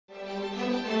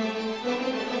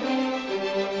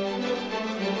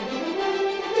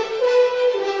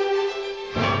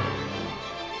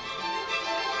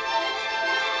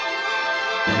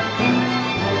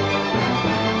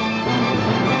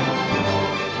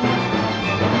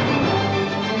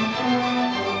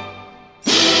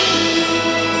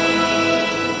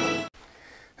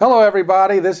Hello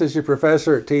everybody, this is your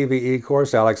professor at TVE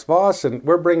course, Alex Voss, and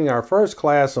we're bringing our first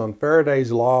class on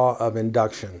Faraday's law of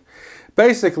induction.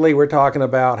 Basically, we're talking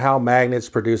about how magnets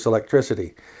produce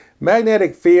electricity.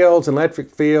 Magnetic fields and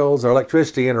electric fields or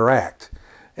electricity interact,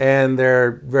 and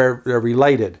they're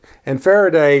related. And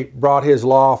Faraday brought his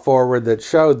law forward that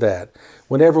showed that.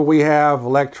 Whenever we have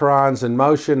electrons in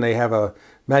motion, they have a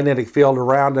magnetic field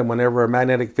around them. Whenever a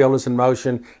magnetic field is in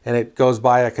motion and it goes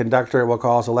by a conductor, it will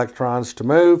cause electrons to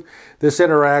move. This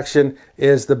interaction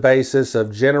is the basis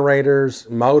of generators,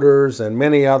 motors, and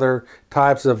many other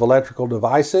types of electrical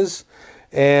devices.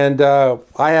 And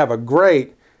I have a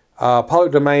great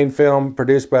public domain film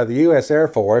produced by the U.S. Air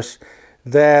Force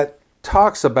that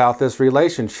talks about this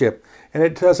relationship, and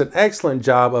it does an excellent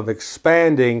job of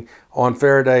expanding on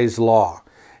Faraday's law.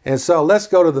 And so let's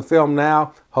go to the film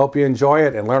now. Hope you enjoy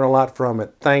it and learn a lot from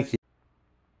it. Thank you.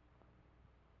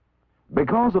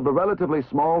 Because of the relatively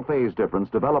small phase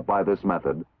difference developed by this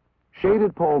method,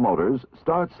 shaded pole motors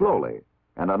start slowly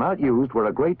and are not used where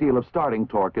a great deal of starting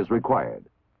torque is required.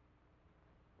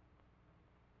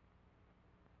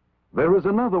 There is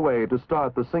another way to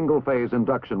start the single-phase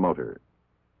induction motor.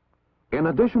 In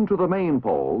addition to the main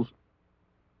poles,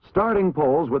 starting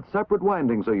poles with separate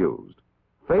windings are used.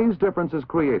 Phase difference is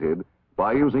created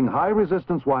by using high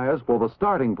resistance wires for the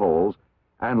starting poles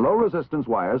and low resistance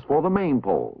wires for the main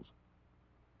poles.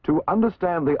 To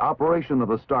understand the operation of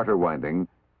the starter winding,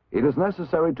 it is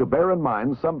necessary to bear in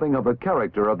mind something of the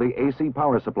character of the AC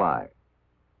power supply.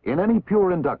 In any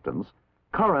pure inductance,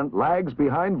 current lags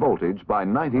behind voltage by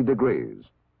 90 degrees.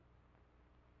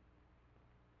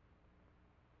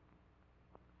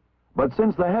 But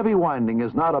since the heavy winding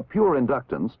is not a pure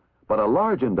inductance, but a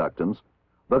large inductance,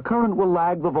 the current will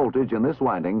lag the voltage in this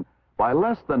winding by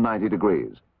less than 90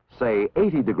 degrees, say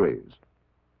 80 degrees.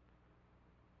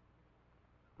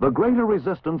 The greater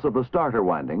resistance of the starter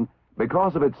winding,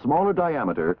 because of its smaller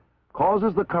diameter,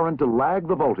 causes the current to lag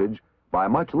the voltage by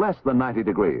much less than 90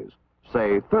 degrees,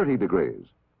 say 30 degrees.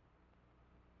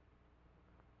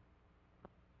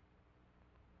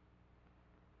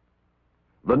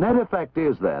 The net effect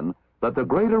is then that the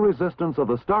greater resistance of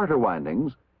the starter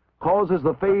windings causes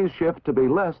the phase shift to be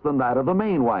less than that of the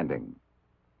main winding.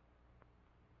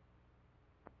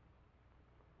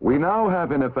 We now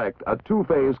have in effect a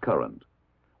two-phase current.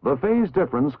 The phase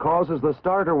difference causes the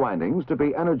starter windings to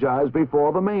be energized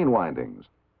before the main windings.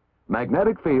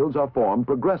 Magnetic fields are formed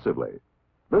progressively.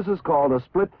 This is called a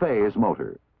split-phase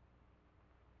motor.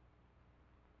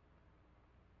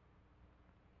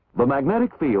 The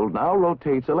magnetic field now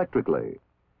rotates electrically.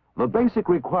 The basic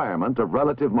requirement of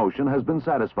relative motion has been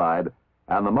satisfied,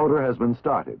 and the motor has been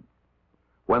started.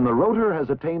 When the rotor has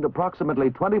attained approximately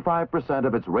 25%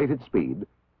 of its rated speed,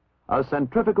 a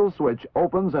centrifugal switch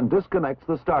opens and disconnects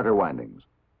the starter windings.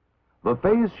 The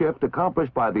phase shift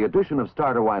accomplished by the addition of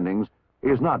starter windings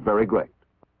is not very great.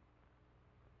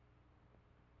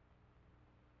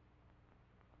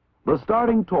 The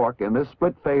starting torque in this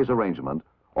split-phase arrangement,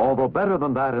 although better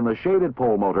than that in the shaded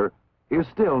pole motor, is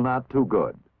still not too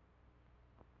good.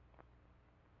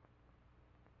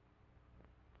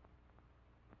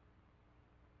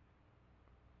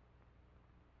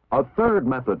 A third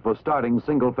method for starting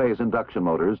single-phase induction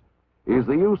motors is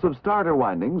the use of starter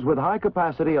windings with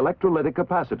high-capacity electrolytic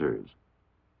capacitors.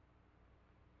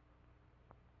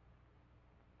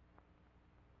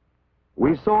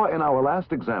 We saw in our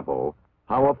last example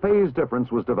how a phase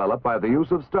difference was developed by the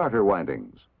use of starter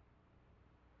windings.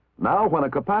 Now, when a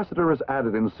capacitor is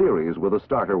added in series with a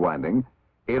starter winding,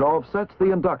 it offsets the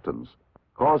inductance,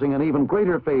 causing an even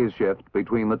greater phase shift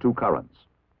between the two currents.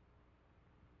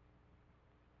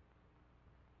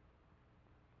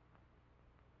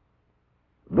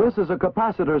 This is a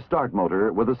capacitor start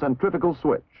motor with a centrifugal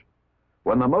switch.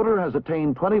 When the motor has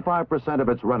attained 25% of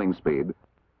its running speed,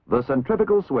 the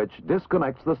centrifugal switch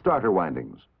disconnects the starter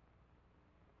windings.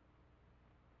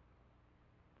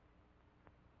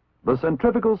 The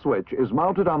centrifugal switch is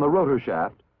mounted on the rotor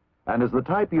shaft and is the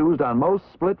type used on most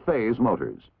split-phase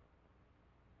motors.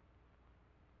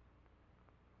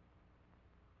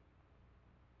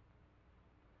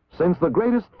 Since the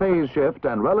greatest phase shift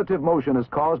and relative motion is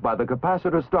caused by the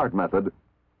capacitor start method,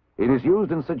 it is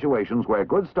used in situations where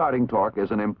good starting torque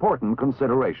is an important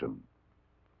consideration.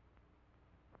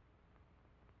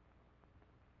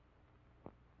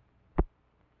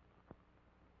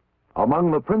 Among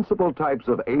the principal types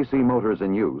of AC motors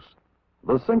in use,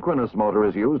 the synchronous motor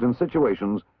is used in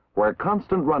situations where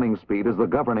constant running speed is the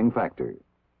governing factor.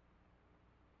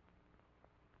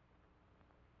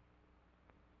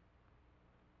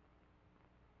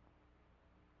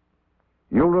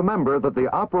 You'll remember that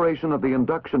the operation of the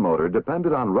induction motor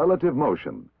depended on relative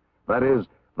motion, that is,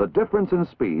 the difference in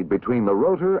speed between the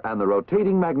rotor and the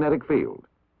rotating magnetic field.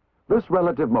 This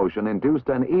relative motion induced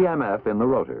an EMF in the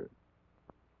rotor.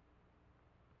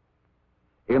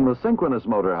 In the synchronous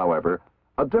motor, however,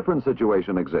 a different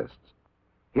situation exists.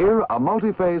 Here, a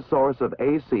multi-phase source of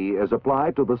AC is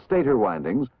applied to the stator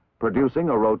windings, producing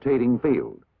a rotating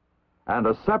field, and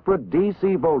a separate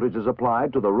DC voltage is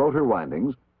applied to the rotor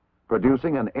windings,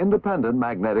 producing an independent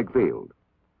magnetic field.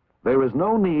 There is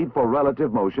no need for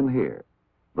relative motion here.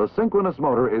 The synchronous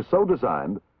motor is so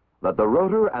designed that the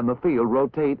rotor and the field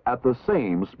rotate at the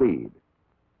same speed.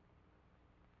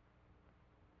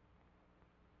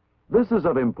 This is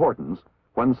of importance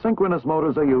when synchronous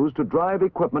motors are used to drive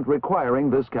equipment requiring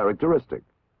this characteristic.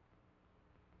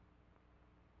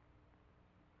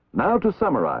 Now to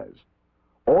summarize,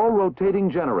 all rotating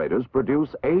generators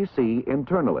produce AC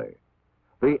internally.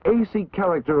 The AC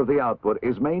character of the output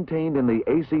is maintained in the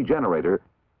AC generator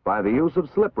by the use of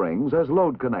slip rings as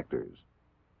load connectors.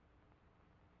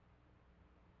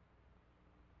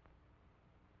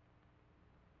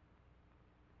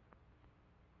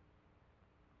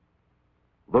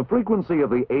 The frequency of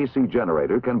the AC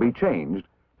generator can be changed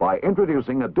by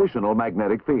introducing additional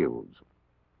magnetic fields.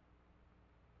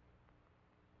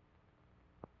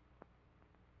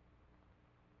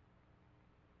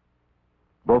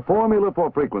 The formula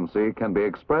for frequency can be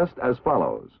expressed as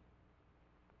follows.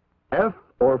 F,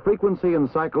 or frequency in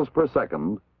cycles per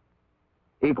second,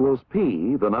 equals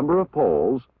P, the number of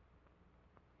poles,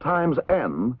 times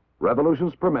N,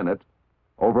 revolutions per minute,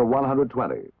 over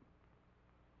 120.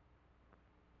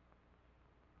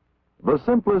 The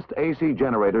simplest AC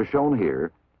generator shown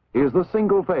here is the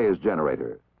single-phase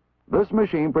generator. This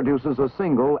machine produces a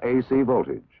single AC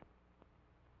voltage.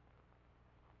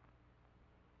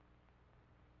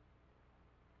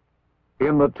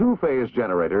 In the two-phase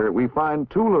generator, we find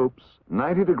two loops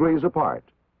 90 degrees apart,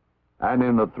 and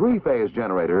in the three-phase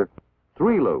generator,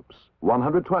 three loops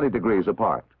 120 degrees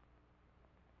apart.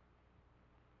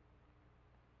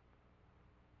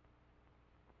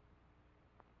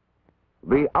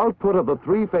 The output of the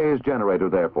three-phase generator,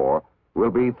 therefore,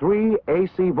 will be three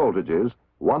AC voltages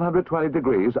 120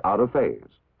 degrees out of phase.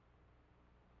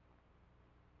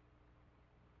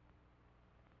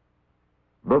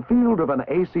 The field of an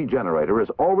AC generator is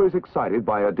always excited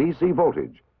by a DC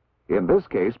voltage, in this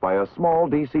case by a small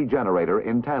DC generator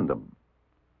in tandem.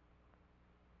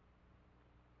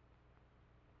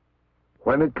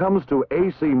 When it comes to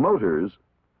AC motors,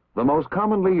 the most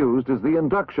commonly used is the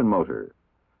induction motor,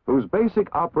 whose basic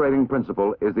operating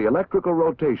principle is the electrical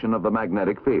rotation of the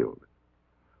magnetic field.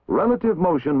 Relative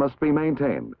motion must be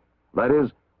maintained. That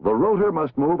is, the rotor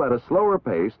must move at a slower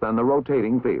pace than the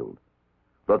rotating field.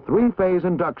 The three-phase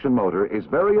induction motor is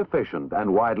very efficient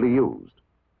and widely used.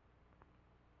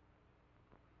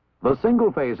 The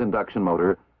single-phase induction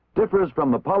motor differs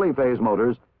from the polyphase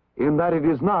motors in that it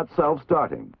is not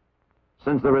self-starting.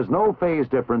 Since there is no phase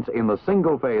difference in the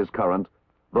single-phase current,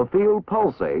 the field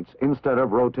pulsates instead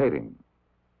of rotating.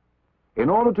 In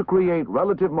order to create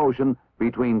relative motion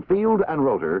between field and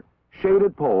rotor,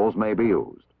 shaded poles may be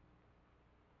used.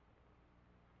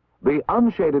 The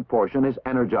unshaded portion is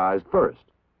energized first.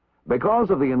 Because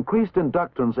of the increased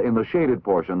inductance in the shaded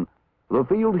portion, the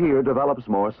field here develops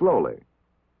more slowly.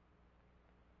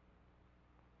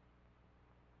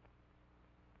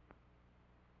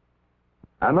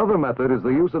 Another method is the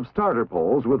use of starter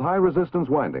poles with high resistance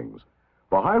windings.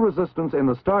 The high resistance in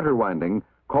the starter winding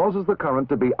causes the current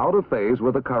to be out of phase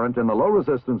with the current in the low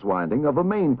resistance winding of the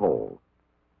main pole.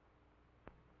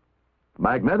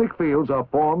 Magnetic fields are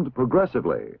formed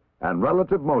progressively and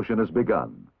relative motion is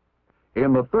begun.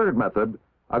 In the third method,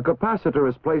 a capacitor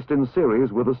is placed in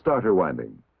series with the starter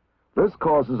winding. This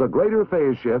causes a greater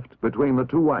phase shift between the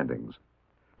two windings.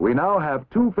 We now have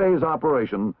two-phase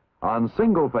operation on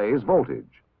single-phase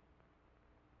voltage.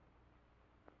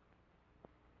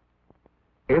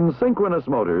 In synchronous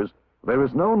motors, there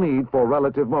is no need for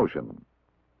relative motion.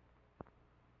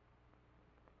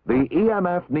 The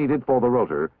EMF needed for the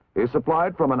rotor is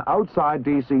supplied from an outside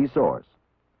DC source.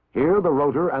 Here, the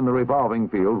rotor and the revolving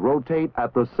field rotate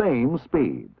at the same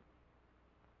speed.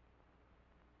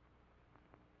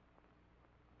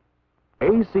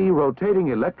 AC rotating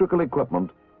electrical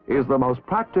equipment is the most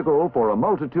practical for a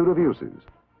multitude of uses.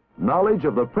 Knowledge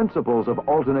of the principles of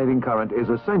alternating current is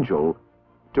essential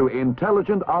to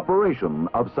intelligent operation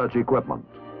of such equipment.